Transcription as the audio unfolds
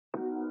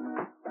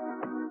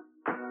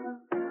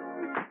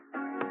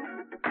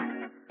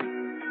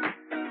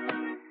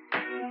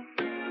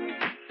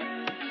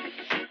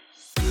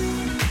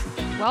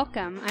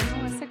Welcome. I'm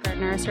Melissa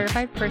Gardner, a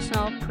certified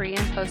personal pre-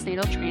 and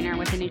postnatal trainer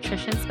with a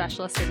nutrition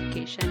specialist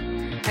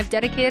certification. I've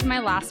dedicated my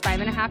last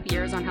 5.5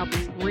 years on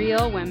helping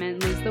real women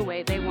lose the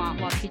weight they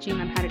want while teaching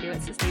them how to do it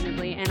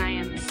sustainably, and I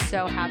am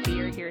so happy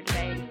you're here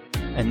today.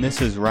 And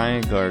this is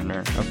Ryan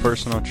Gardner, a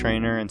personal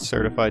trainer and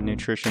certified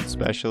nutrition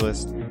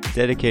specialist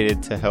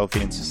dedicated to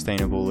healthy and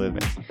sustainable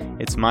living.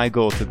 It's my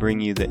goal to bring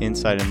you the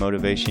insight and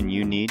motivation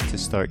you need to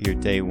start your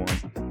day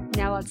one.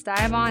 Now let's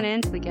dive on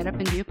into the Get Up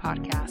and Do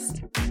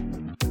podcast.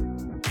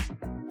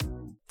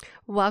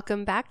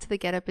 Welcome back to the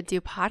Get Up and Do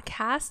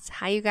podcast.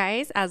 Hi, you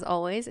guys. As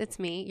always, it's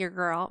me, your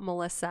girl,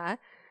 Melissa.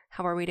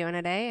 How are we doing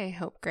today? I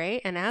hope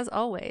great. And as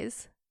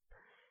always,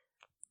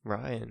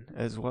 Ryan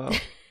as well.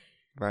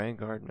 Ryan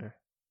Gardner,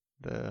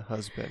 the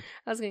husband.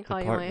 I was going to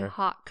call you my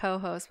hot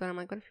co-host, but I'm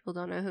like, what if people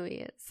don't know who he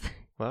is?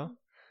 Well,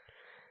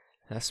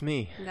 that's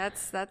me.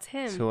 That's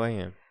him. That's who I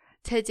am.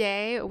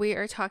 Today, we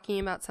are talking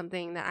about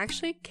something that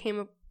actually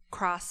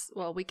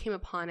we came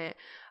upon it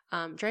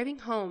driving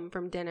home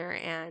from dinner,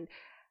 and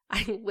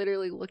I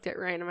literally looked at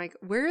Ryan. I'm like,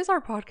 where is our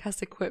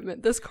podcast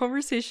equipment? This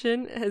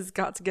conversation has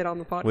got to get on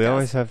the podcast. We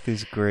always have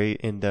these great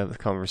in-depth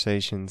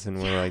conversations,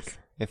 and we're like,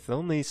 if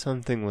only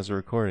something was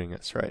recording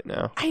us right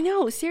now. I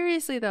know,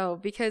 seriously though,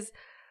 because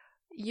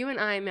you and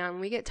I, man,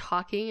 when we get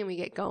talking and we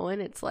get going,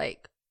 it's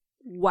like,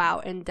 wow,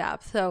 in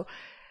depth. So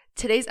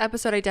today's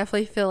episode, I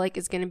definitely feel like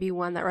is going to be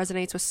one that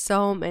resonates with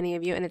so many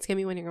of you, and it's going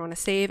to be one you're going to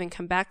save and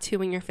come back to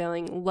when you're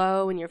feeling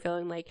low and you're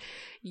feeling like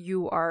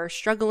you are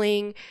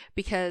struggling,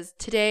 because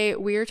today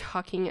we're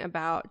talking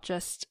about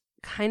just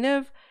kind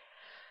of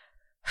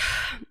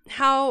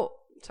how,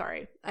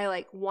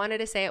 I wanted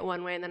to say it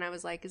one way and then I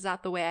was like, is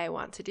that the way I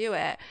want to do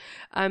it?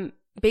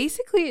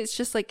 Basically, it's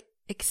just like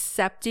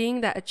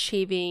accepting that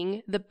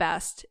achieving the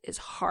best is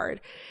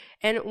hard.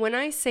 And when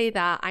I say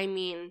that, I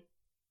mean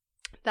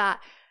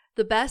that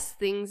the best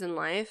things in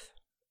life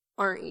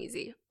aren't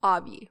easy,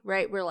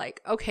 right? We're like,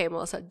 okay,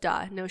 Melissa,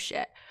 duh, no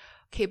shit.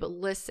 Okay, but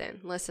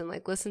listen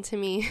to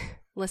me.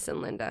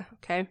 Listen, Linda,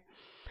 okay?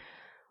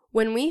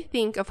 When we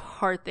think of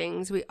hard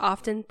things, we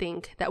often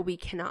think that we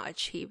cannot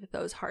achieve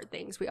those hard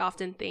things. We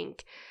often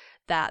think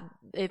that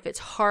if it's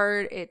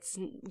hard, it's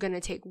going to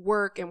take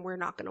work and we're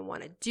not going to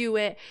want to do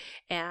it.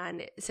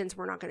 And since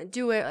we're not going to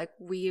do it, like,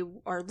 we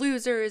are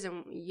losers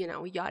and,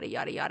 yada,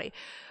 yada, yada.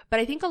 But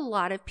I think a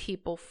lot of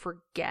people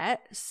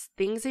forget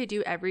things they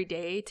do every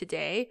day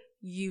today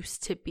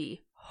used to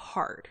be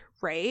hard,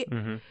 right?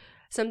 Mm-hmm.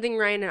 Something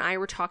Ryan and I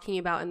were talking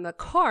about in the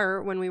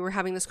car when we were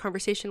having this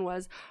conversation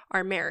was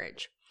our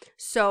marriage.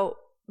 So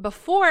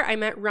before I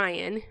met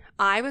Ryan,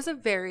 I was a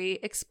very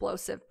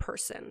explosive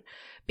person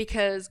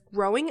because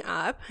growing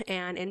up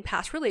and in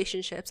past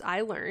relationships,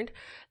 I learned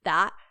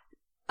that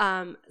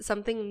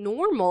something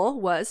normal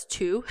was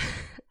to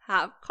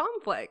have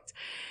conflict.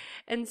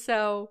 And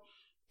so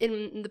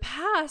in the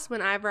past,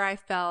 whenever I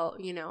felt,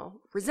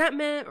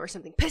 resentment or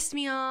something pissed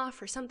me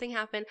off or something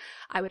happened,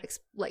 I would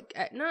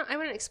I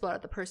wouldn't explode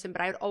at the person, but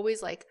I would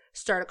always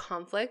start a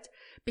conflict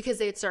because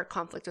they'd start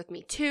conflict with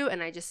me too.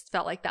 And I just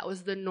felt like that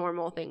was the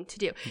normal thing to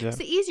do. Yeah. It's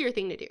the easier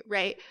thing to do,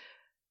 right?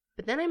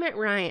 But then I met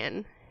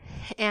Ryan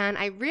and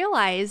I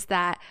realized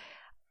that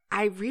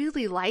I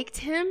really liked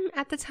him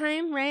at the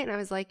time, right? And I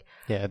was like,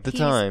 yeah, at the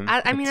time.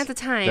 At the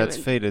time. That's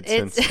faded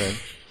since then.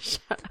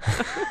 Shut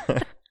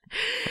up.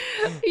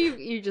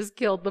 You just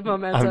killed the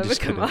momentum.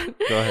 Come on.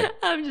 Go ahead.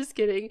 I'm just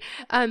kidding.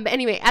 But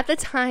anyway, at the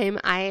time,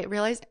 I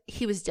realized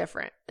he was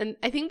different. And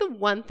I think the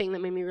one thing that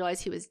made me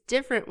realize he was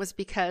different was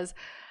because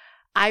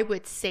I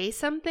would say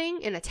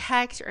something in a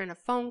text or in a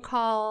phone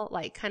call,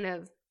 kind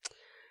of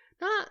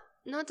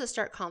not to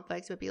start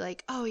conflicts, but be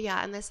like, oh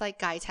yeah, and this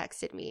guy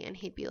texted me, and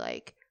he'd be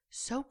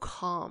so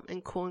calm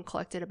and cool and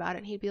collected about it.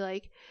 And he'd be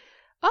like,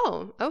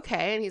 oh,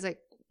 okay. And he's like,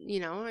 are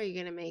you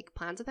going to make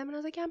plans with him? And I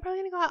was like, yeah, I'm probably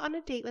going to go out on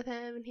a date with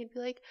him. And he'd be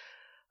like,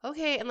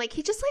 okay. And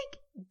he just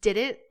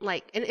didn't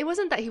and it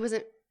wasn't that he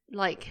wasn't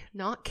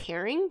not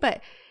caring,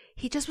 but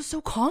he just was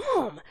so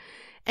calm.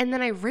 And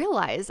then I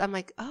realized, I'm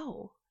like,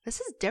 oh, this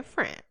is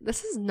different.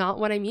 This is not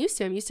what I'm used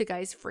to. I'm used to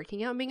guys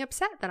freaking out and being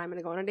upset that I'm going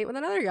to go on a date with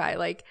another guy.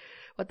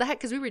 What the heck?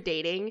 Because we were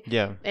dating.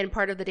 Yeah. And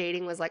part of the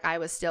dating was I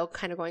was still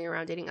kind of going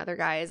around dating other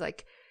guys,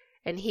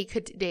 and he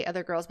could date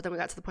other girls, but then we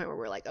got to the point where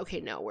we're like, okay,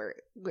 no,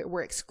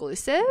 we're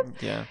exclusive.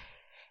 Yeah.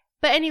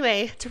 But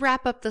anyway, to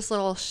wrap up this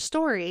little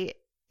story,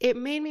 it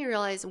made me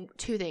realize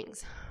two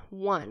things.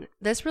 One,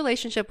 this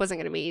relationship wasn't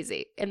going to be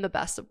easy in the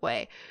best of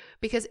way,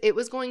 because it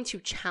was going to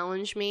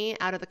challenge me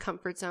out of the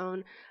comfort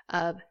zone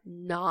of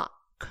not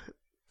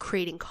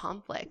creating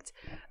conflict,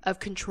 of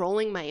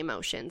controlling my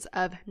emotions,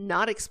 of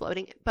not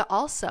exploding, but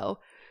also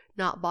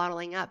not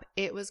bottling up.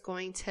 It was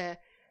going to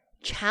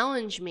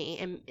challenge me,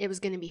 and it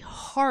was going to be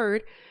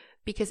hard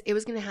because it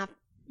was going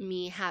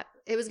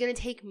to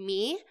take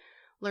me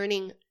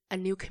learning a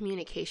new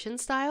communication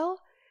style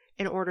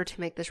in order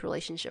to make this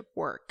relationship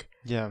work.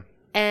 Yeah.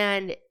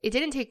 And it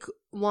didn't take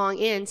long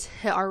into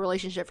our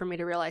relationship for me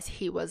to realize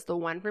he was the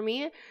one for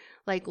me.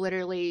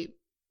 Literally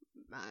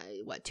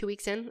 2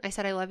 weeks in, I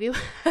said I love you.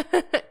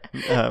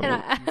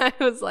 And I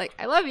was like,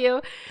 I love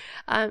you.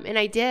 And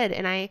I did.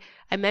 And I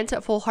meant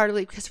it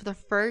full-heartedly because for the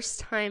first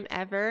time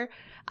ever,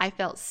 I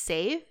felt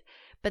safe.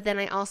 But then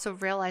I also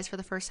realized for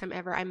the first time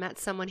ever, I met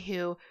someone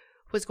who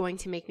was going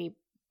to make me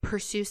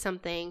pursue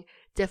something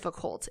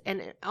difficult.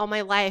 And all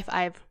my life,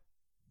 I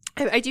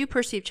do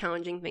perceive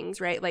challenging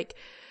things, right? Like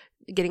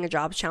getting a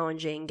job's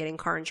challenging, getting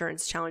car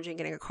insurance challenging,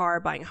 getting a car,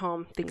 buying a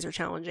home, things are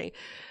challenging.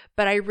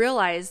 But I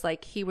realized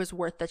like he was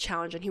worth the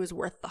challenge and he was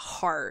worth the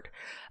hard.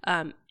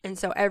 And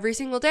so every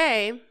single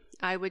day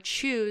I would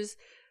choose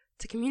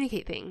to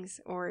communicate things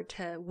or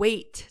to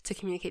wait to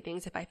communicate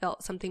things if I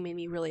felt something made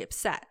me really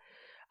upset.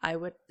 I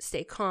would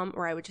stay calm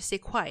or I would just stay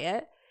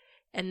quiet.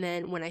 And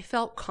then when I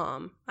felt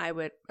calm, I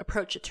would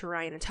approach it to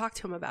Ryan and talk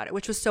to him about it,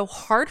 which was so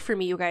hard for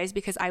me, you guys,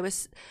 because I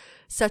was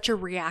such a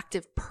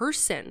reactive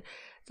person.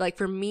 Like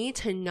for me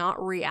to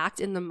not react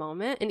in the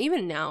moment, and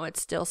even now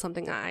it's still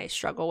something I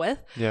struggle with.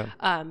 Yeah.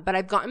 But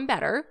I've gotten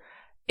better.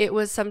 It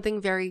was something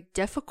very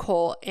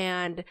difficult.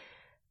 And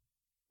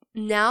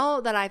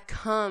now that I've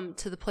come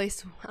to the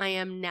place I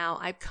am now,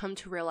 I've come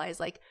to realize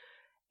like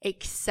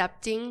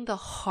accepting the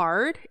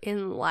hard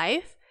in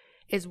life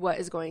is what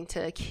is going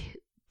to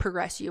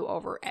progress you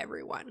over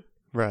everyone.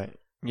 Right.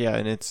 Yeah.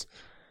 And it's,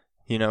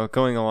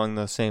 going along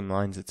those same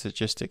lines, it's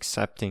just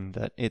accepting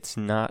that it's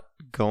not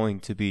going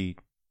to be,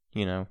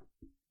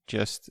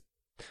 just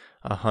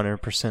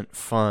 100%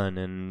 fun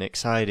and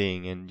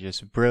exciting and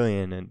just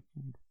brilliant and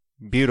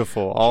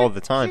beautiful all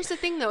the time. Here's the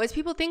thing though, is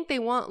people think they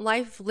want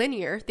life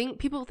linear.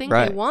 People think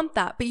Right. they want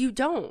that, but you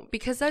don't,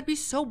 because that'd be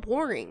so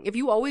boring. If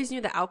you always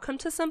knew the outcome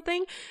to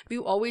something, if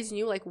you always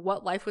knew like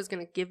what life was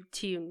going to give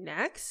to you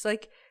next,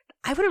 like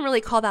I wouldn't really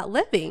call that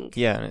living.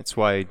 Yeah, and it's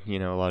why, a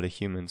lot of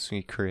humans,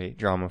 we create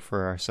drama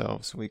for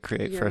ourselves. We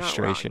create You're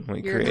frustration. not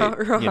wrong. We You're create,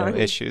 not wrong.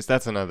 issues.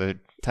 That's another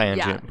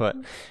tangent. Yeah. But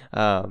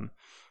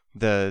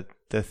the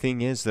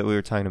thing is that we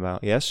were talking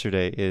about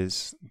yesterday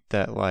is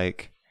that,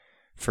 like,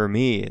 for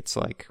me, it's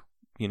like,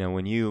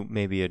 when you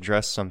maybe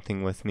address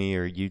something with me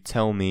or you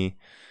tell me,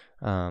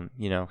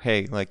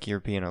 hey, like, you're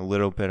being a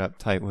little bit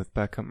uptight with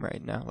Beckham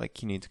right now.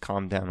 Like, you need to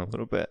calm down a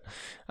little bit.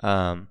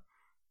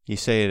 You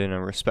say it in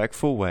a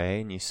respectful way,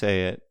 and you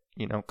say it,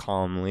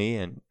 calmly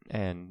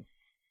and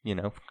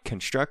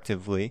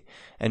constructively,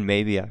 and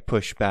maybe I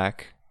push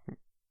back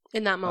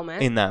In that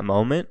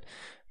moment.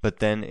 But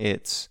then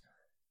it's,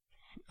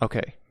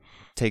 okay,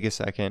 take a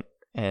second,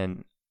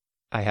 and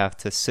I have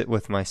to sit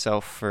with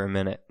myself for a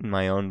minute in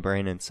my own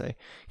brain and say,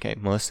 okay,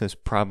 Melissa's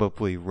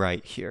probably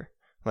right here.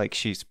 Like,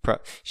 she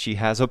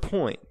has a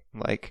point.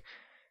 Like,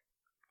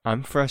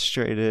 I'm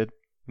frustrated.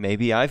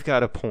 Maybe I've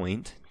got a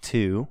point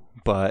too,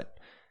 but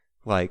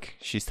like,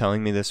 she's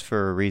telling me this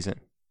for a reason.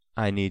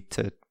 I need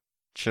to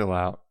chill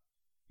out,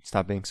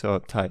 stop being so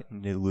uptight,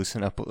 and need to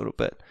loosen up a little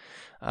bit.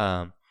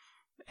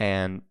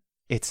 And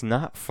it's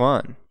not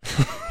fun.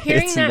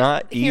 It's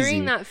not easy.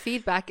 Hearing that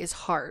feedback is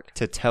hard.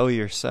 To tell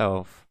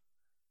yourself,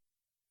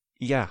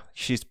 yeah,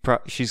 she's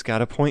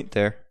got a point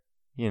there.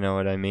 You know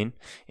what I mean?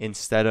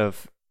 Instead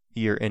of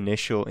your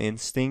initial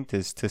instinct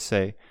is to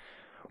say,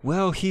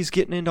 well, he's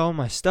getting into all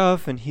my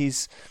stuff and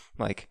he's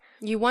like,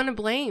 you want to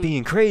blame,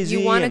 being crazy.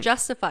 You want to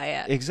justify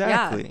it.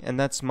 Exactly. Yeah. And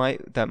that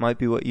might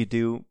be what you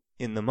do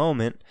in the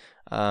moment.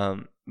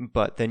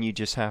 But then you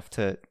just have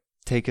to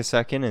take a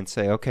second and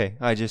say, okay,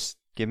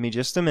 give me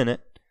just a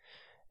minute.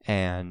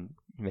 And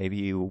maybe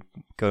you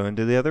go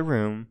into the other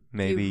room.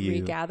 Maybe you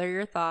regather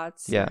your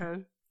thoughts. Yeah. Uh-huh.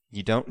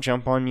 You don't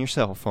jump on your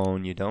cell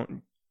phone. You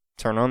don't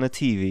turn on the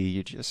TV.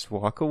 You just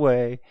walk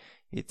away.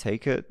 You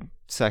take a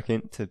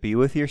second to be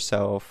with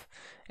yourself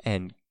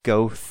and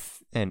go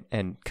and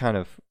kind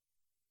of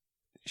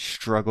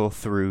struggle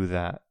through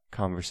that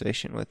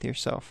conversation with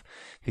yourself,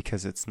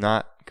 because it's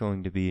not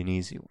going to be an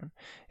easy one.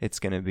 It's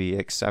going to be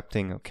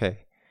accepting,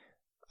 okay,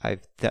 I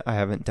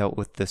haven't dealt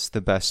with this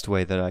the best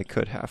way that I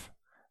could have.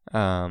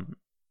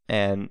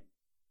 And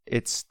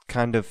it's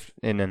kind of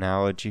an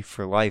analogy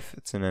for life.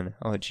 It's an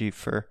analogy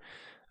for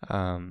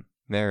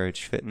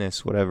marriage,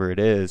 fitness, whatever it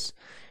is.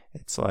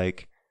 It's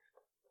like,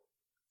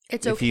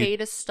 it's okay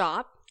to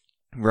stop.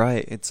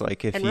 Right. It's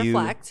like if you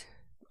reflect.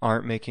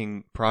 Aren't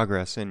making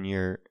progress in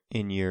your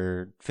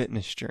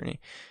fitness journey,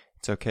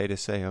 it's okay to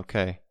say,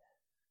 okay,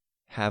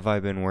 have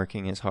I been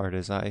working as hard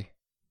as I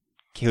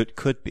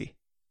could be?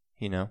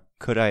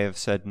 Could I have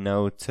said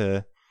no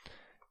to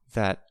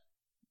the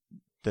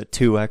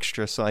 2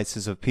 extra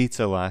slices of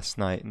pizza last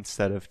night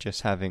instead of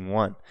just having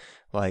one?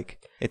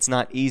 Like, it's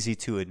not easy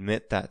to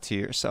admit that to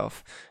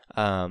yourself,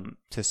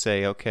 to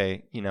say,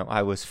 okay,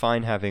 I was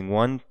fine having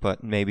one,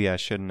 but maybe I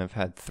shouldn't have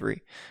had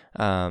 3.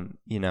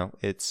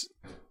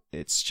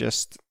 It's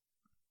just,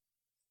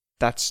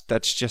 that's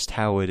just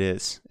how it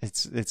is.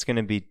 It's going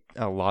to be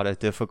a lot of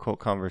difficult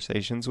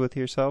conversations with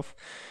yourself,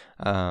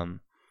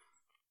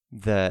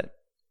 that,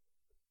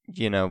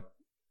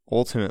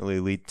 ultimately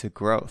lead to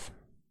growth.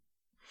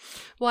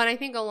 Well, and I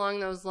think along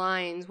those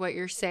lines, what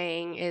you're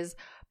saying is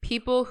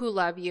people who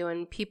love you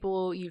and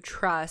people you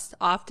trust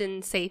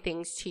often say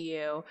things to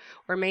you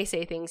or may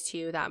say things to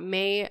you that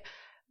may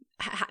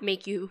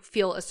make you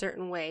feel a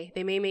certain way.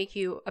 They may make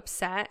you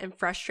upset and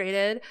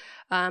frustrated.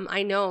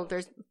 I know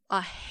there's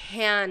a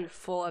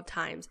handful of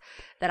times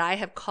that I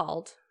have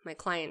called my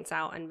clients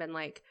out and been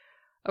like,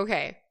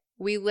 okay,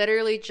 we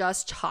literally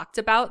just talked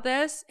about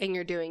this and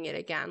you're doing it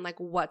again. Like,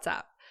 what's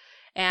up?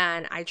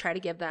 And I try to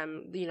give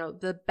them,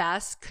 the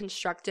best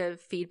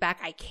constructive feedback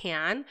I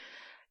can.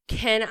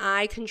 Can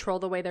I control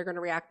the way they're going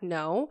to react?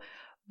 No.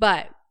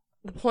 But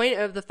the point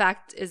of the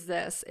fact is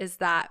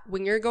that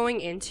when you're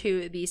going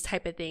into these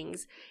type of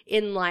things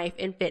in life,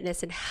 in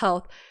fitness and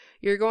health,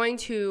 you're going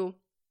to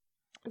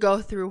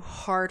go through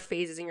hard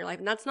phases in your life.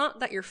 And that's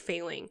not that you're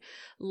failing.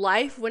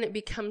 Life, when it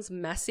becomes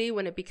messy,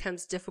 when it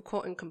becomes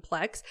difficult and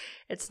complex,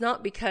 it's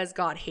not because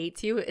God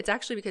hates you. It's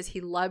actually because he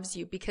loves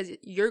you, because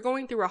you're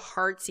going through a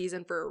hard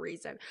season for a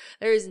reason.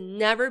 There has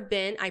never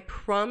been, I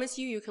promise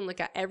you, you can look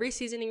at every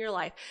season in your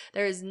life.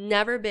 There has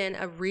never been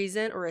a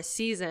reason or a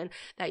season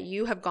that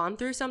you have gone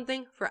through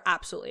something for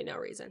absolutely no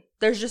reason.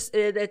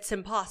 It's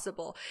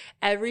impossible.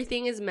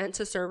 Everything is meant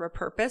to serve a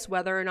purpose,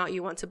 whether or not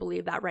you want to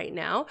believe that right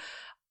now.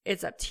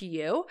 It's up to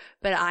you.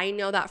 But I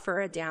know that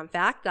for a damn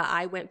fact that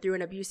I went through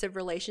an abusive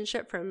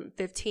relationship from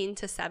 15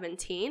 to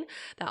 17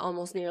 that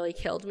almost nearly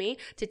killed me,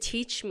 to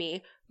teach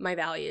me my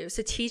values,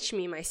 to teach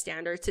me my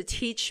standards, to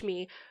teach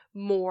me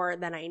more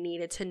than I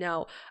needed to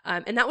know.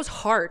 And that was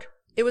hard.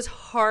 It was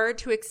hard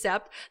to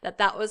accept that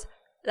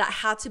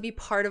had to be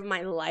part of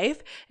my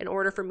life in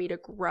order for me to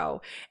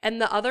grow. And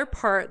the other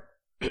part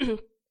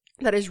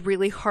that is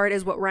really hard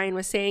is what Ryan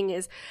was saying,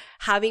 is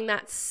having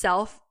that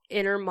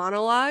inner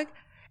monologue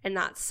and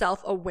that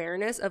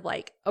self-awareness of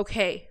like,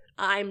 okay,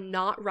 I'm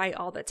not right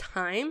all the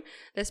time.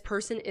 This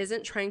person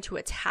isn't trying to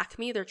attack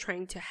me. They're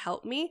trying to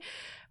help me.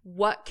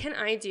 What can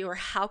I do, or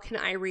how can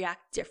I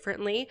react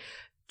differently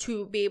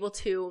to be able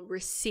to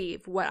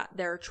receive what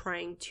they're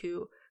trying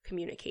to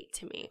communicate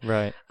to me?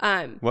 Right.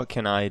 What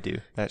can I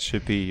do? That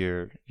should be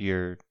your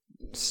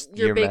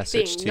big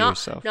message thing. to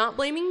yourself. Not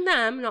blaming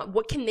them, not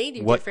what can they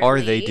do what differently. What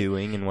are they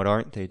doing and what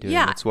aren't they doing?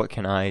 Yeah. It's what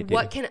can I do?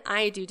 What can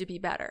I do to be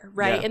better,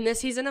 right? Yeah. In this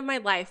season of my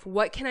life,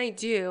 what can I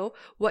do?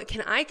 What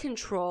can I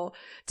control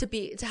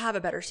to have a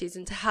better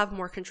season, to have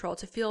more control,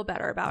 to feel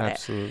better about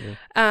Absolutely.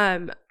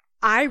 it?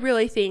 I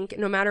really think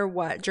no matter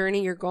what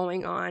journey you're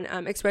going on,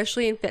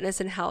 especially in fitness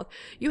and health,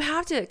 you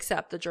have to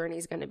accept the journey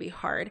is going to be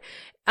hard.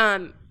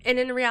 And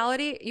in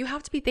reality, you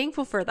have to be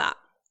thankful for that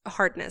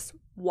hardness.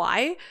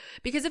 Why?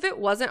 Because if it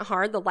wasn't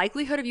hard, the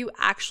likelihood of you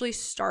actually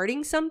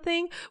starting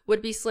something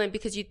would be slim,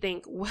 because you'd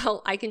think,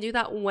 well, I can do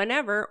that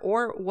whenever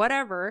or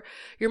whatever.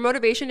 Your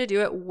motivation to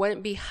do it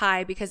wouldn't be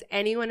high because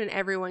anyone and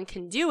everyone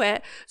can do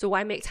it. So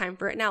why make time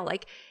for it now?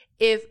 Like,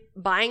 if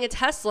buying a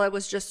Tesla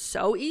was just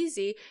so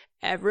easy,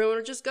 everyone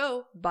would just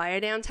go buy a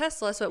damn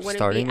Tesla, so it wouldn't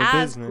Starting be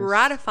as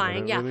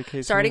gratifying.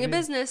 Starting a be.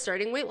 business,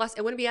 starting weight loss,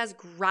 it wouldn't be as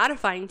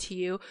gratifying to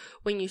you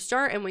when you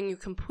start and when you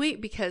complete,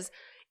 because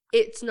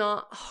it's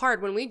not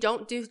hard. When we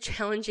don't do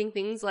challenging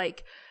things,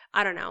 like,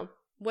 I don't know,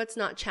 what's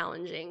not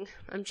challenging?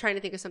 I'm trying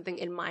to think of something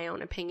in my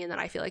own opinion that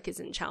I feel like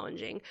isn't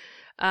challenging.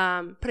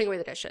 Putting away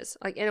the dishes.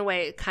 Like, in a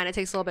way, it kind of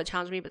takes a little bit of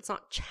challenge to me, but it's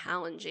not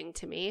challenging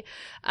to me.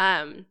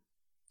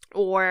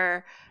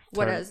 Or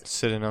what is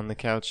sitting on the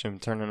couch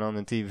and turning on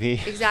the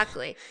TV.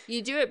 Exactly.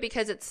 You do it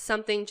because it's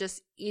something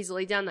just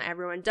easily done that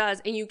everyone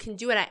does, and you can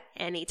do it at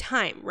any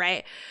time,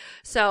 right?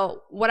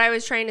 So what I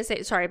was trying to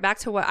say, back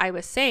to what I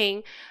was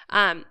saying,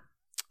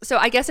 so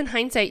I guess in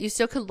hindsight, you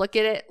still could look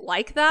at it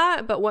like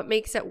that, but what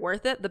makes it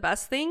worth it, the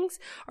best things,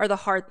 are the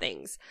hard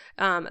things.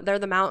 They're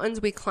the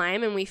mountains we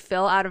climb and we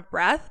feel out of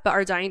breath, but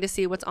are dying to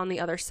see what's on the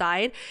other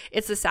side.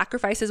 It's the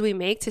sacrifices we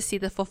make to see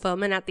the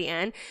fulfillment at the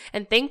end.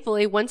 And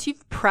thankfully, once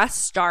you've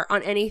pressed start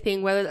on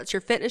anything, whether that's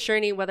your fitness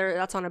journey, whether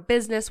that's on a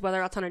business, whether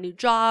that's on a new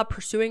job,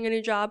 pursuing a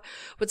new job,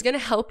 what's going to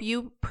help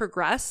you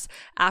progress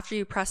after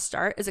you press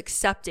start is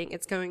accepting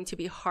it's going to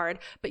be hard,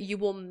 but you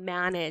will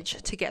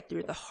manage to get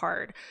through the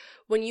hard.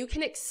 When you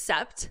can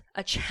accept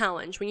a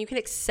challenge, when you can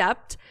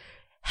accept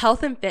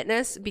health and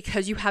fitness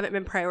because you haven't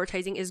been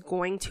prioritizing is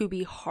going to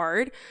be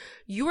hard,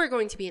 you are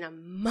going to be in a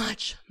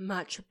much,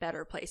 much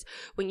better place.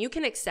 When you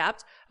can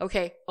accept,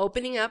 okay,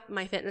 opening up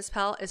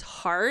MyFitnessPal is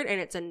hard and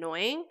it's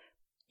annoying,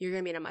 you're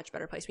going to be in a much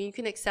better place. When you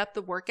can accept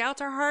the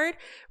workouts are hard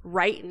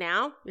right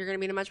now, you're going to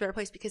be in a much better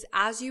place, because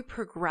as you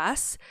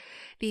progress,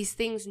 these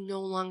things no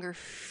longer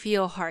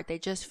feel hard. They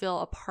just feel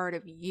a part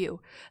of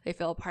you. They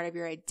feel a part of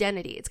your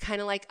identity. It's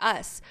kind of like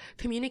us.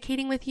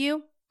 Communicating with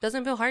you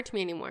doesn't feel hard to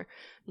me anymore.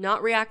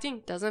 Not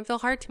reacting doesn't feel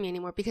hard to me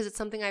anymore, because it's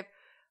something I've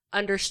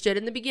understood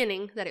in the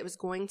beginning that it was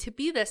going to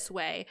be this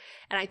way.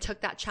 And I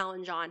took that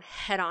challenge on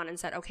head on and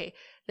said, okay,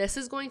 this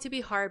is going to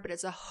be hard, but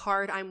it's a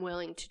hard I'm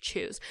willing to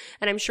choose.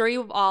 And I'm sure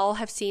you all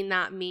have seen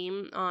that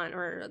meme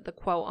or the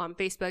quote on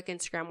Facebook,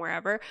 Instagram,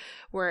 wherever,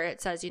 where it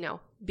says,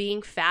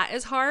 being fat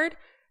is hard,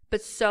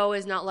 but so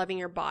is not loving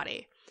your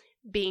body.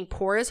 Being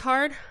poor is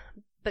hard,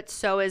 but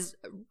so is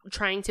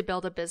trying to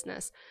build a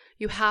business.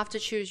 You have to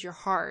choose your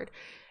hard.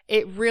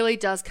 It really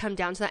does come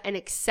down to that, and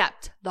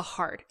accept the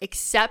hard.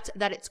 Accept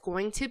that it's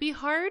going to be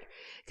hard,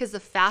 because the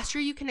faster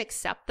you can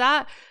accept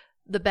that,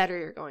 the better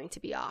you're going to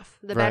be off.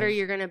 The Right. better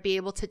you're going to be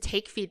able to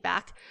take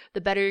feedback.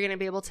 The better you're going to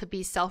be able to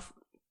be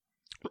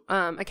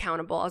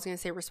accountable. I was going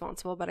to say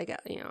responsible, but I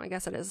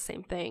guess it is the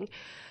same thing.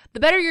 The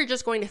better you're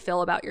just going to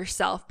feel about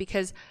yourself,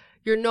 because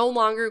you're no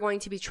longer going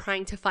to be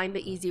trying to find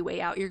the easy way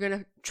out. You're going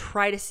to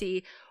try to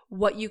see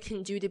what you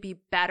can do to be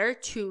better,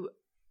 to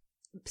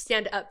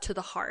stand up to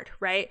the hard,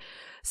 right?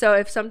 So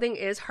if something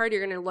is hard,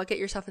 you're going to look at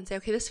yourself and say,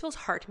 okay, this feels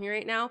hard to me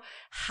right now.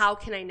 How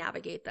can I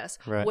navigate this?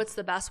 Right. What's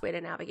the best way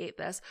to navigate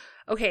this?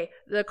 Okay,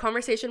 the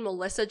conversation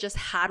Melissa just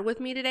had with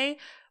me today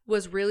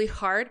was really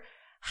hard.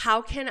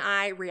 How can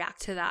I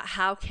react to that?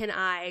 How can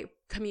I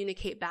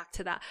communicate back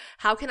to that?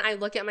 How can I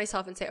look at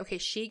myself and say, okay,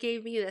 she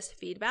gave me this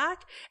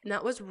feedback and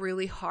that was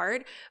really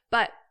hard,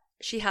 but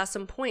she has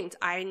some points.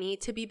 I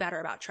need to be better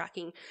about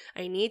tracking.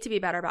 I need to be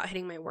better about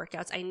hitting my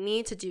workouts. I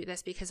need to do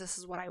this because this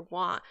is what I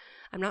want.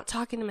 I'm not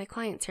talking to my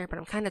clients here, but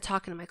I'm kind of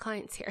talking to my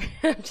clients here.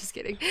 I'm just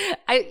kidding.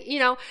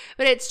 But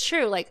it's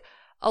true. Like,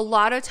 a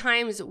lot of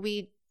times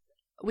we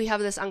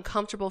have this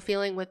uncomfortable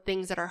feeling with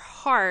things that are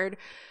hard,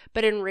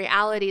 but in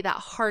reality, that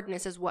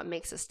hardness is what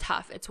makes us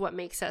tough. It's what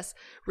makes us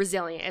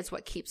resilient. It's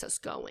what keeps us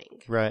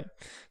going. Right.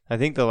 I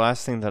think the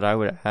last thing that I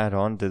would add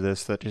on to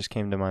this that just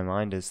came to my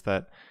mind is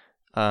that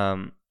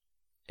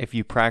if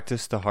you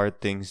practice the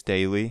hard things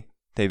daily,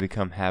 they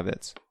become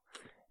habits.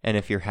 And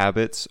if your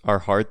habits are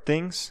hard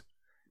things,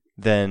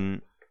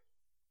 then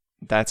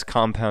that's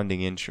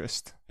compounding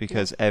interest,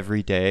 because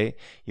every day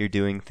you're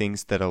doing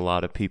things that a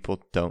lot of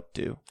people don't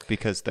do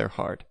because they're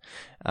hard.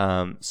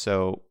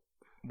 So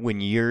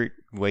when you're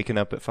waking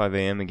up at 5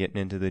 a.m. and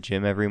getting into the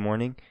gym every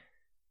morning,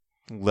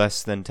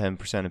 less than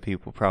 10% of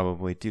people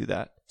probably do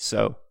that.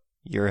 So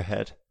you're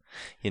ahead,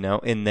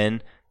 and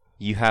then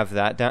you have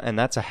that down, and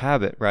that's a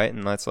habit, right?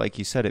 And that's, like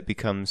you said, it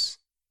becomes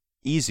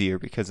easier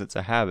because it's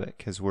a habit,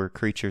 because we're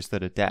creatures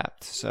that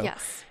adapt. So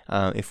yes.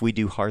 If we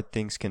do hard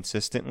things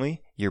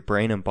consistently, your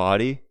brain and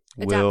body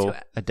will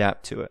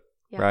adapt to it.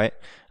 Yeah. Right?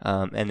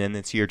 And then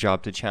it's your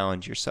job to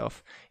challenge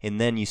yourself. And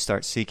then you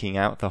start seeking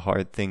out the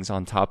hard things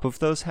on top of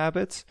those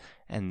habits.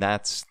 And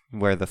that's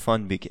where the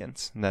fun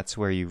begins. And that's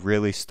where you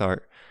really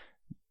start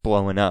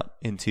blowing up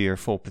into your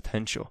full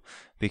potential,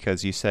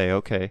 because you say,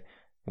 okay,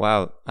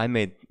 wow, I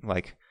made,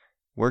 like,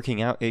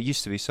 working out, it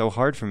used to be so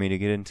hard for me to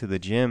get into the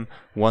gym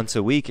once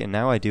a week, and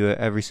now I do it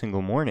every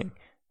single morning.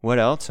 What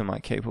else am I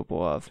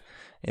capable of?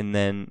 And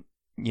then,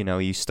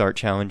 you start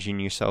challenging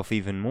yourself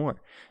even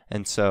more.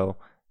 And so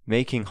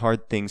making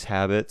hard things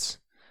habits,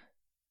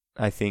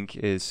 I think,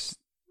 is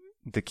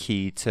the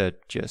key to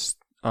just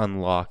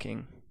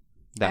unlocking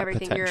that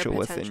potential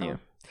within you.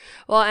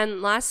 Well,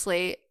 and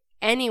lastly,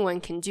 anyone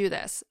can do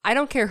this. I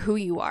don't care who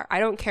you are. I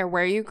don't care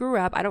where you grew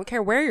up. I don't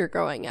care where you're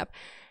growing up.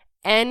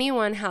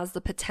 Anyone has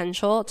the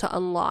potential to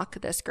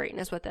unlock this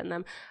greatness within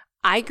them.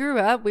 I grew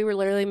up, we were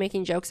literally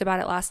making jokes about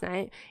it last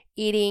night,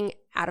 eating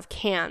out of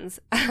cans,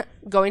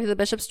 going to the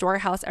Bishop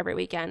Storehouse every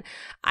weekend.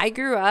 I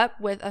grew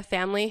up with a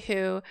family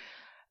who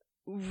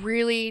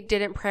really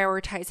didn't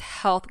prioritize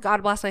health.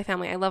 God bless my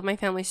family. I love my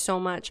family so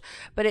much,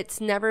 but it's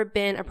never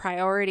been a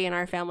priority in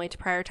our family to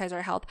prioritize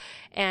our health.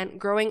 And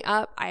growing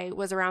up, I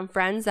was around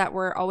friends that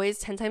were always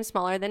 10 times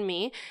smaller than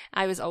me.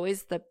 I was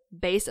always the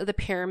base of the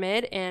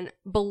pyramid, and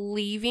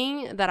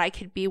believing that I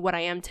could be what I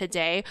am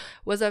today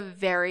was a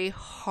very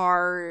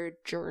hard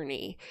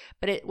journey,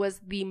 but it was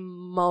the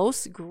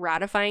most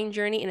gratifying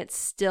journey, and it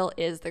still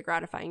is the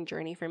gratifying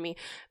journey for me.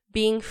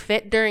 Being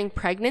fit during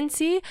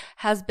pregnancy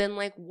has been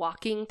like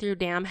walking through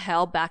damn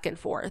hell back and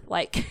forth,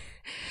 like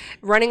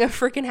running a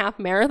freaking half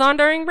marathon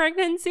during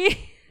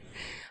pregnancy.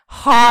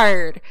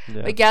 Hard.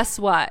 Yeah. But guess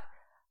what?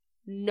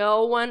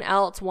 No one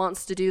else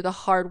wants to do the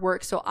hard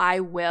work, so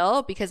I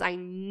will, because I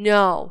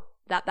know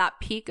that that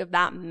peak of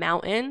that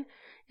mountain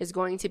is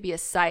going to be a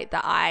sight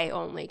that I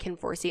only can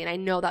foresee. And I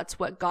know that's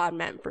what God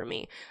meant for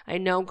me. I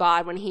know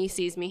God, when he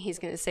sees me, he's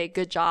going to say,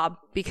 good job,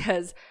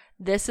 because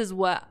this is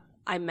what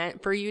I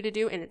meant for you to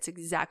do, and it's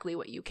exactly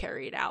what you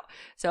carried out.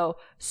 So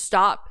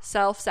stop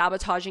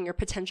self-sabotaging your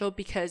potential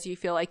because you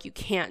feel like you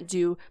can't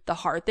do the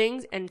hard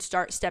things, and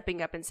start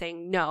stepping up and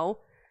saying, no,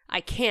 I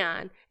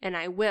can and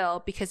I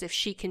will, because if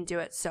she can do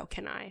it, so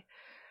can I.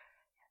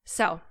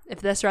 So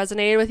if this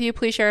resonated with you,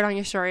 please share it on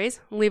your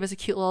stories. Leave us a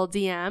cute little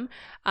DM.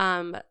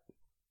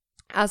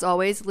 As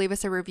always, leave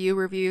us a review.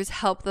 Reviews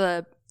help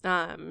the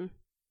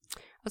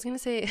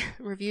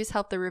reviews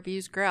help the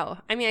reviews grow.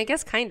 I mean, I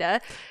guess kind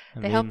of.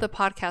 They help the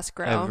podcast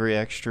grow. Every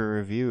extra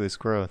review is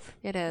growth.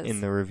 It is.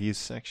 In the reviews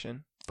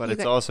section. But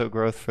it's also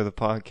growth for the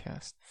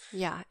podcast.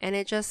 Yeah. And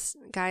it just,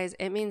 guys,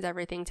 it means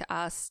everything to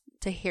us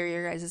to hear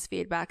your guys'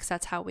 feedback, because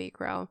that's how we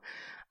grow.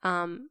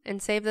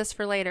 And save this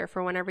for later,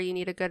 for whenever you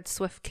need a good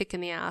swift kick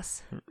in the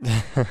ass.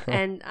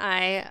 And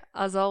I,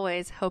 as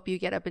always, hope you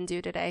get up and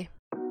do today.